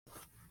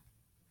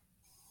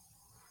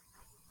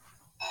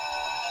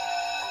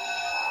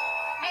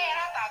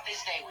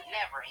this day would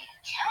never end.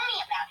 Tell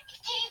me about it.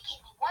 If Dave gave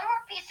me one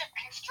more piece of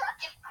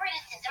constructive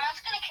criticism, I was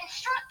going to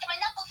construct him a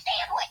knuckle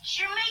sandwich.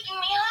 You're making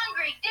me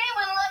hungry. Dave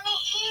wouldn't let me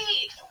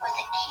eat. It was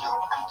a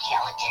cube of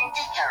gelatin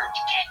dessert.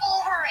 Get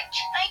over it.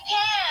 I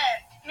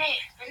can't. Man,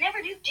 I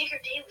never knew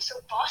Digger Dave was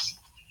so bossy.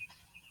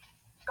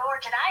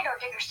 Nor did I know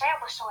Digger Sam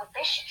was so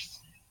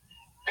ambitious.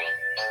 Look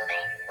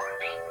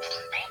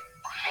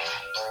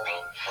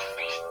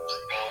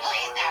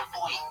at that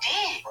boy,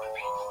 Dave.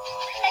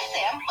 Hey,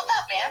 Sam. What's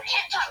up, man?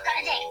 Can't talk,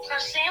 got a date. Now,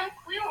 Sam,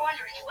 we were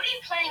wondering, what are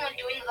you planning on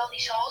doing with all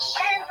these halls?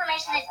 That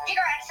information is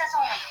Digger access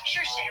only.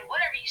 Sure, Sam,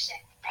 whatever you say.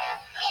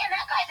 Man,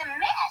 that guy's a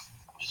mess.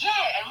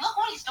 Yeah, and look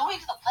what he's doing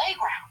to the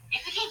playground.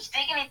 If he keeps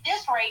digging at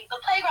this rate, the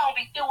playground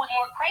will be filled with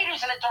more craters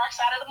than the dark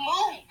side of the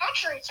moon.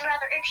 Actually, it's a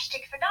rather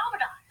interesting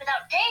phenomenon.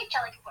 Without Dave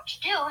telling him what to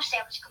do,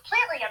 Sam is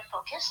completely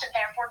unfocused and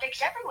therefore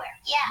digs everywhere.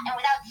 Yeah, and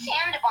without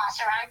Sam to boss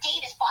around,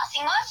 Dave is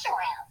bossing us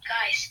around.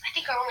 Guys, I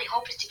think our only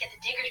hope is to get the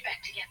Diggers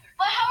back together.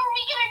 But how are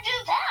we going to do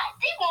that?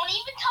 They won't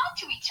even talk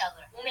to each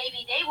other. Well,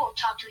 maybe they won't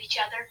talk to each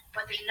other,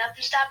 but there's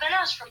nothing stopping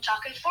us from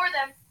talking for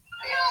them.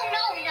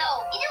 No.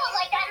 You do it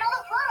like that and all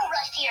the blood will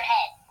rush to your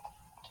head.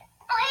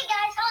 Oh, hey,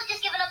 guys, I was just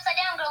giving Upside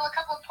Down Girl a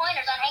couple of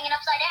pointers on hanging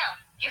upside down.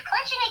 You're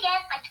clenching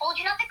again. I told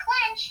you not to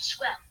clench.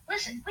 Swell.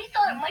 Listen, we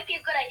thought it might be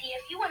a good idea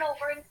if you went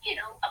over and,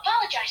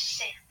 apologize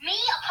to Sam. Me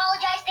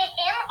apologize to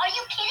him? Are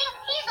you kidding?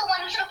 He's the one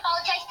who should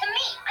apologize to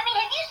me. I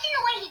mean, have you seen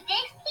the way he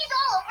digs? He's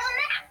all over the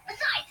map.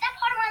 Besides, that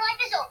part of my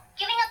life is over.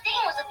 Giving up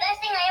digging was the best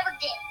thing I ever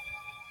did.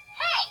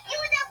 Hey, you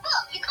read that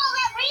book. You call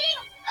that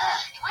reading?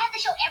 Do I have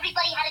to show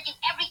everybody how to do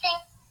everything?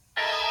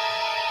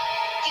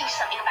 Do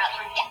something about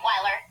him,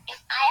 Detweiler. If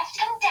I have to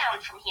come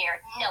down from here,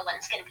 no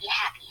one's going to be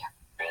happy.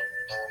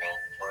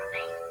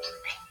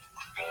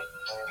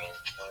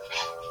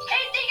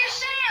 Hey, Digger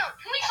Sam!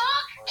 Can we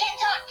talk? Can't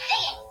talk.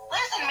 Dang it.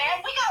 Listen,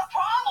 man, we got a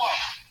problem.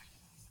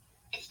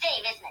 It's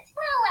Dave, isn't it?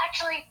 Well,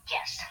 actually,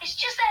 yes. It's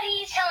just that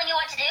he's... Telling you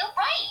what to do?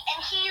 Right. And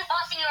he's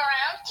bossing you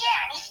around?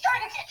 Yeah, and he's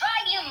starting to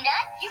drive you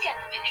nuts? You get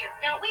the picture.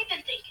 Now, we've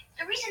been thinking.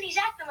 The reason he's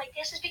acting like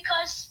this is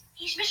because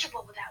he's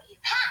miserable without you.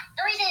 Ha!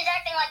 The reason he's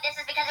acting like this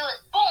is because he was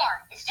born.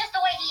 It's just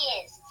the way he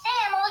is.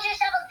 Sam, hold your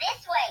shovel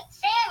this way.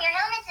 Sam, your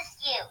helmet's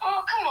askew.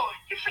 Oh, come on.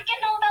 You're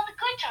forgetting all about the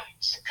good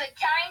times. The good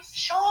times?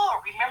 Sure.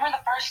 Remember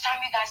the first time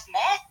you guys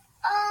met?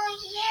 Oh,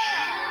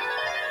 yeah.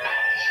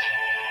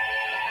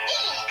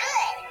 Digging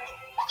good.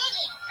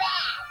 Digging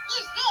bad.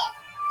 Use this.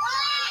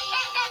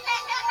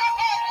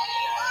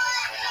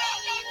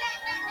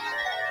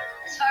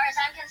 As far as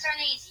I'm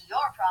concerned, he's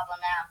your problem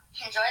now.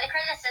 Enjoy the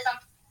criticism.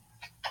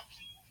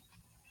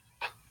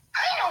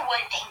 I know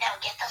one thing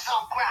that'll get those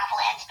little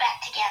gravelheads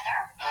back together.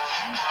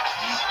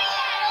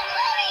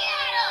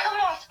 Come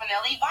on,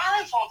 Spinelli.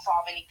 Violence won't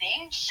solve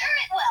anything. Sure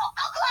it will.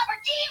 I'll clobber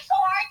Dave so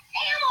hard,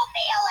 Sam will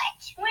feel it.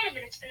 Wait a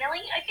minute,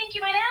 Spinelli. I think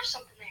you might have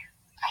something there.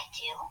 I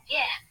do.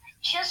 Yeah,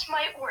 just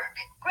might work.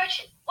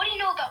 Gretchen, what do you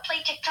know about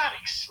plate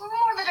tectonics?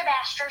 More than a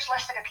master's,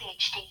 less than a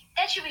PhD.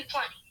 That should be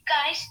plenty.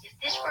 Guys, if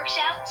this works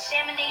out,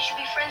 Sam and Dave should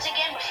be friends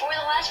again before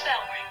the last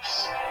bell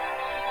rings.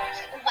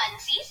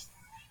 Onesies,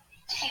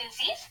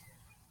 twosies,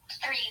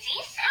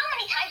 threesies. How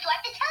many times do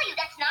I have to tell you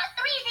that's not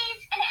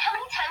threesies? And how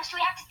many times do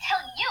we have to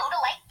tell you to,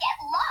 get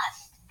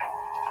lost?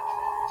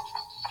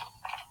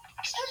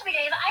 Excuse me,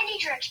 Dave, I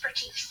need your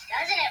expertise.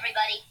 Doesn't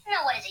everybody?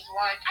 Now, what is it you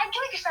want? I'm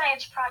doing a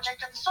science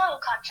project on the soil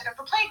content of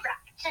the playground.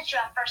 Since you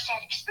have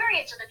first-hand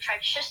experience in the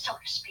trenches, so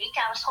to speak,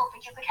 I was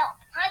hoping you could help.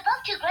 I'd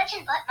love to,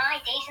 Gretchen, but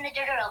my days in the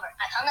dirt are over.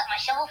 I've hung up my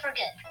shovel for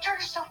good. Dirt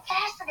is so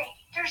fascinating.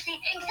 There's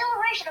the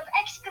exhilaration of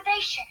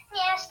excavation.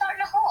 Yeah, starting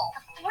a hole.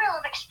 The thrill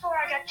of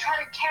exploring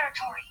uncharted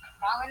territory.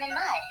 Crawling in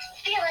mud.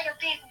 Feeling a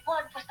big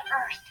one with the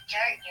earth.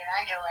 Dirt in your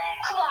underwear.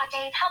 Come on,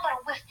 Dave, how about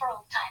a whiff for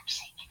old time's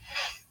sake?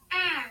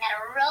 That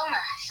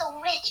aroma.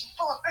 So rich and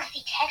full of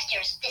earthy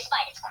textures,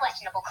 despite its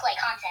questionable clay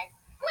content.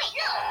 Wait,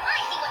 no, I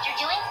see what you're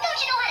doing. Don't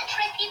you know how to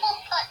trick people?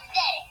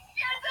 Pathetic.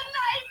 It's a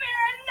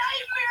nightmare,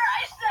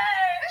 I say.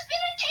 There's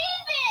been a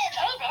cave-in.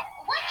 Cave-in?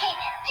 What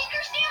cave-in?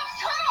 Digger Sam's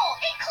tunnel.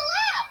 It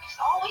collapsed.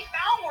 All we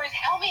found were his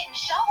helmet and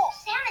shovel.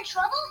 Sam in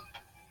trouble?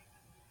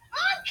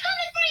 I'm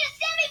coming for you,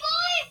 Sammy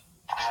boy.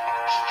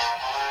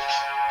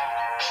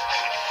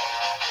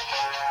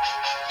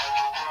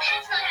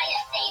 That's not how you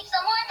save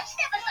someone.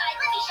 Step aside.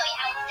 Let me show you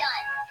how it's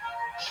done.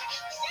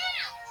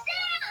 Sam!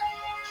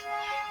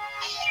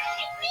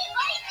 It's me,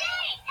 Buddy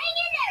Dave. Hang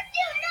in there.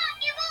 Do not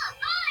give up.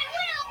 I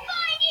will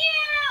find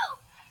you.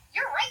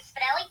 You're right,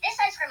 Spinelli. This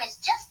ice cream is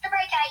just the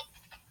break height.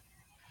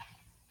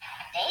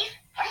 Dave,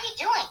 what are you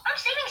doing? I'm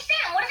saving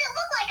Sam. What does it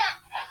look like?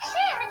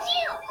 Sam, it's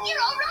you.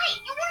 You're all right.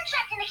 You were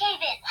trapped in the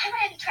cave-in. Why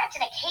would I be trapped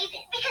in a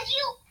cave-in? Because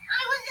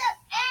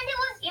and it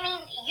was, you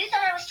mean, you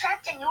thought I was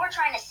trapped and you were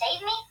trying to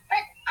save me?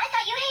 But I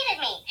thought you hated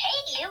me.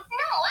 Hate you?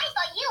 No, I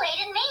thought you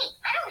hated me.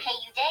 I don't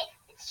hate you, Dave.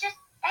 It's just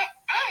that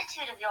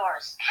attitude of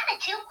yours.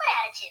 Attitude? What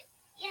attitude?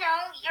 You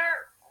know,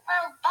 you're,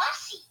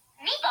 bossy.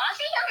 Me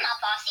bossy? I'm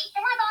not bossy.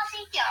 Am I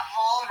bossy?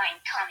 Jawohl, mein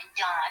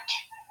Kommandant.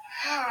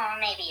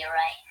 Maybe you're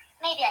right.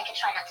 Maybe I could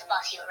try not to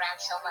boss you around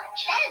so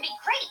much. That'd be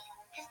great.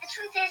 Because the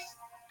truth is,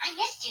 I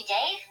missed you,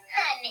 Dave.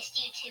 I missed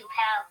you too,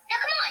 pal. Now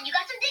come on, you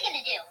got some digging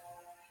to do.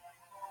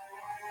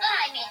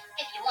 I mean,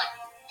 if you want.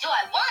 Do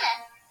I wanna?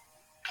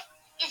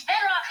 Is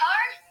bedrock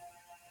hard?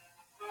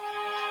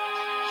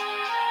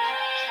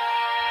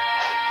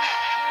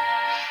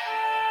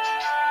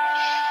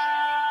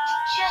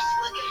 Just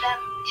look at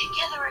them,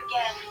 together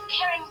again,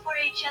 caring for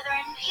each other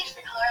in peace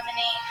and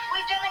harmony.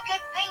 We've done a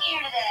good thing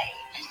here today.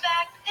 In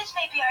fact, this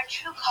may be our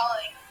true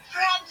calling.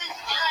 Perhaps it's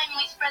time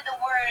we spread the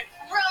word,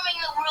 roaming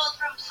the world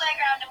from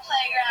playground to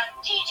playground,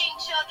 teaching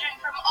children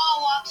from all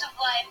walks of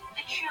life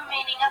the true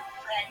meaning of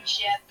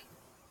friendship.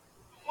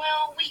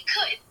 Well, we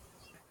could.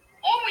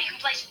 Or we can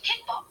play some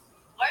kickball.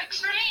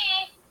 Works for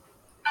me.